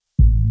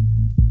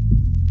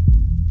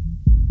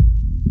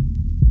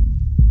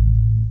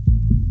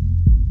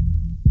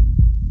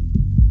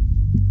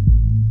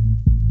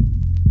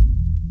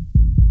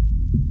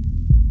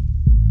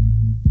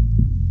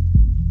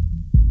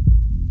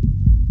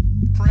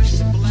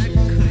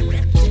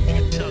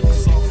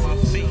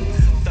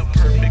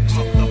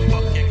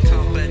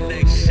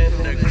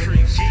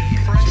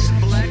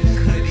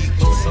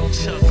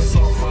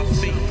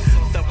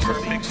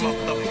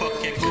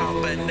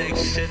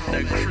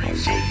the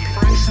creepy.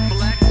 Fresh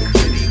black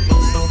hoodie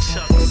with some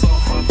chucks on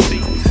my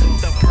feet.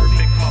 The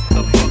perfect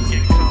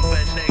motherfucking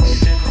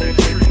combination, the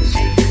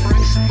creepy.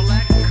 Fresh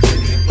black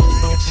hoodie with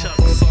some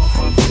chucks on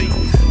my feet.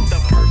 The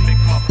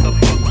perfect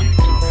motherfucking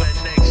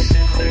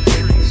combination, the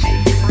creepy.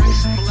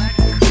 Fresh black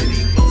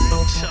hoodie with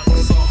some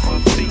chucks on my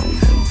feet.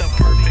 The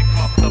perfect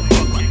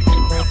motherfucking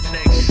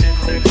combination,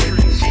 the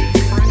creepy.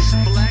 Fresh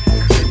black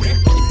hoodie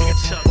with some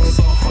chucks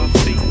on my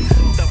feet.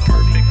 The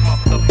perfect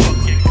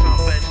motherfucking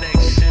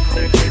combination,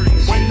 the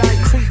creepy. When I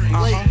creep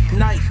late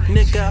night,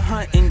 nigga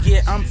hunting,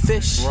 yeah, I'm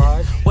fish.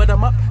 Right. Wet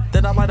 'em up,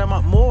 then I light 'em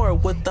up more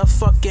with the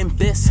fucking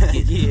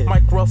biscuit. Yeah.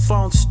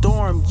 Microphone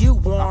storm, you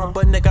warm,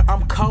 but nigga,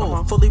 I'm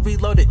cold. Fully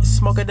reloaded,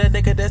 smoking that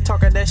nigga that's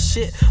talking that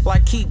shit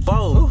like he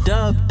bold.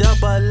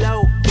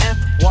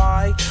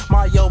 Dub-double-O-F-Y,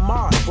 my yo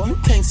my. You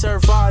can't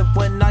survive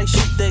when I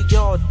shoot, they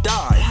all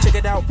die. Check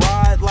it out,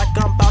 ride like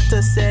I'm about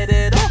to set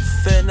it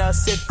off in a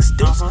 6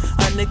 deuce.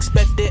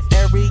 Unexpected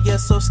area,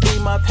 so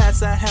schema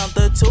pass I hound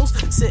the tools.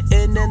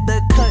 Sitting in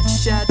the cut,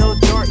 shadow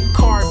dark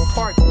car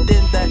parked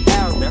in the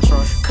alley. That's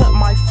right. Cut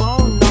my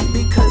phone off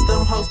because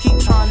them hoes keep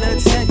trying to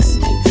text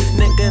me.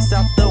 Niggas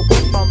out the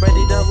whip, I'm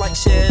ready to light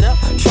shit up.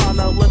 Trying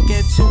to look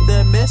into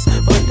the mist,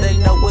 but they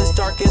know it's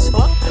dark as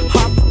fuck.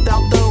 Hopped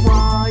out the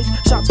ride,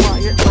 shots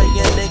fired,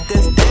 laying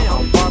niggas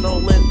down.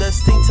 Bottle in the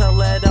seat to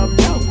let them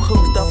know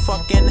who's the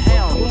fucking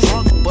hound.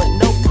 Drunk but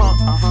no punk,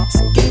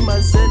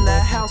 schemers in the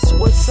house,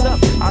 what's up?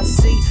 I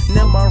see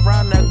them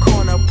around the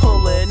corner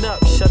pulling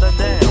up. Shut her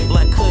down,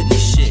 black hoodie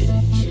shit.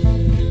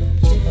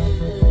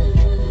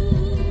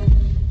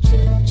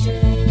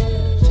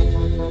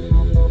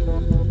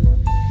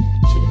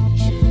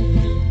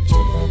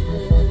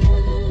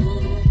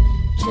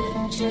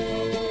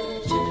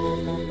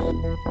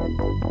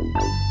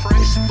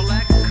 Fresh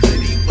black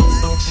hoodie with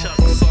some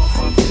chucks on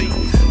my feet.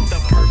 The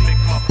perfect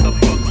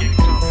motherfucking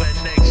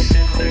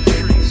combination, the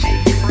creepy.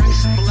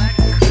 Fresh black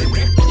hoodie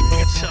with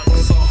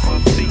chucks on my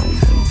feet.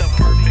 The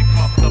perfect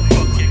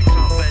motherfucking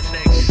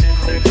combination,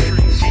 the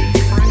creepy.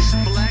 Fresh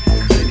black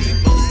hoodie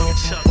with some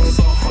chucks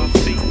on my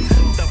feet.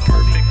 The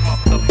perfect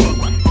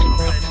motherfucking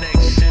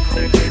combination,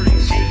 the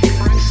creepy.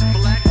 Fresh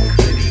black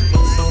hoodie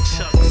with some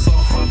chucks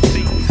on my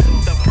feet.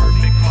 The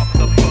perfect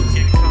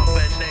motherfucking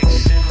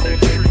combination, the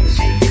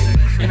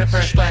creepy. In a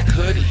fresh black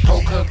hoodie,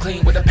 whole cut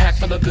clean with a pack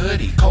full of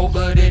goodie.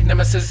 Cold-Blooded,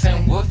 Nemesis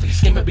and Woofy,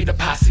 schema be the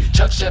posse.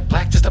 Chuck shit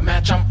black just to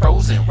match, I'm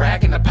frozen.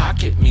 Rag in the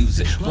pocket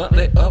music, blunt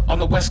lit up on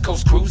the west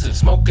coast cruising.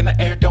 Smoke in the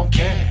air, don't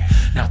care.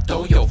 Now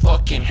throw your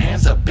fucking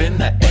hands up in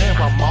the air.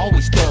 I'm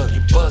always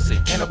thugging,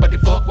 buzzing. Can't nobody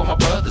fuck when my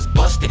brother's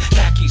busted.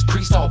 Khakis,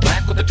 creased all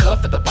black with the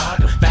cuff at the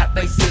bottom. Fat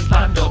laces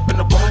lined up in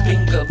the row.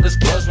 Fingerless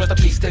gloves, rest a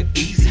piece that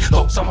easy.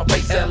 Folks on my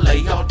face,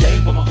 LA all day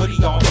with my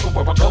hoodie on.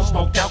 Everywhere I go,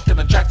 smoked out in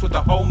the tracks with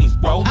the homies,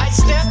 bro. I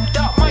stepped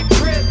out my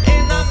crib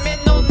and I'm in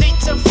no need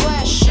to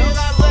flash. And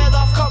I let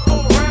off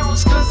couple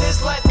rounds cause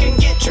this life can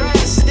get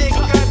drastic.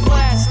 I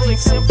blast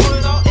licks and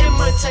put all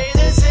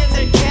imitators in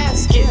the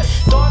casket.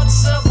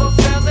 Thoughts of a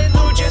felon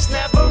who just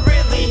never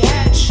really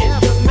had shit.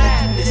 The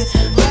madness,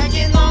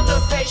 lagging on the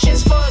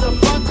patience for the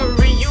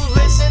fuckery. You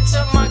listen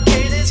to my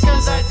cadence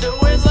cause I do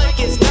it like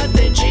it's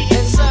nothing G.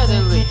 And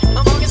suddenly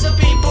I'm fucking some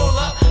people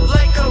up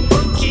like a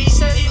bookie.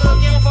 Steady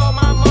looking for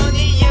my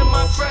money in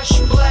my fresh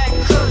black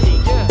hoodie.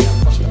 Yeah.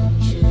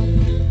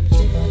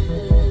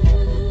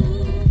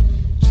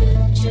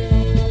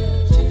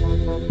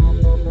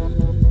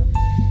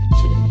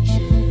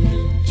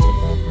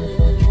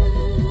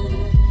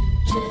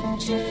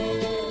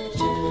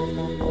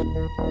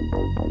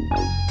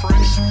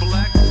 Fresh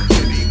black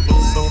hoodie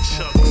with some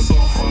chucks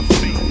on my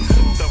feet.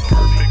 The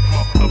perfect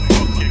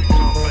motherfucking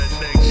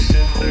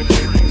combination, the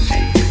creepy.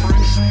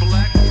 Fresh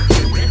black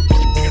hoodie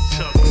with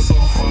chucks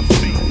on my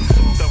feet.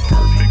 The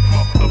perfect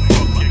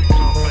motherfucking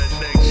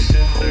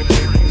combination, the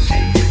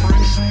creepy.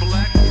 Fresh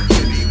black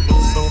hoodie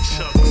with some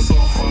chucks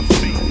on my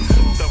feet.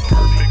 The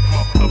perfect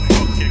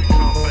motherfucking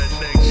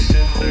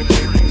combination, the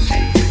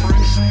creepy.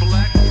 Fresh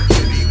black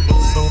hoodie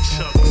with some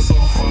chucks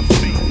on my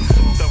feet.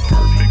 The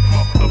perfect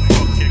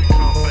motherfucking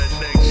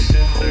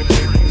combination, the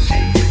creepy.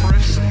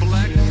 Fresh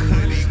black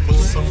hoodie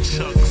with some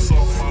chucks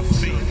on my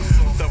feet.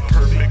 The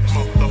perfect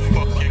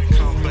motherfucking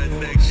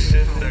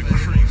combination, the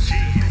creepy.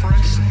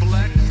 Fresh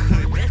black hoodie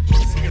with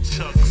some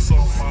chucks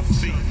on my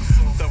feet.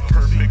 The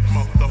perfect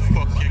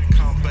motherfucking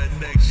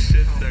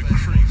combination, the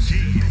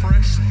creepy.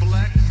 Fresh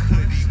black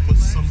hoodie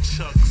with some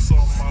chucks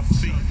on my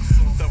feet.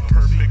 The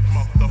perfect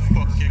motherfucking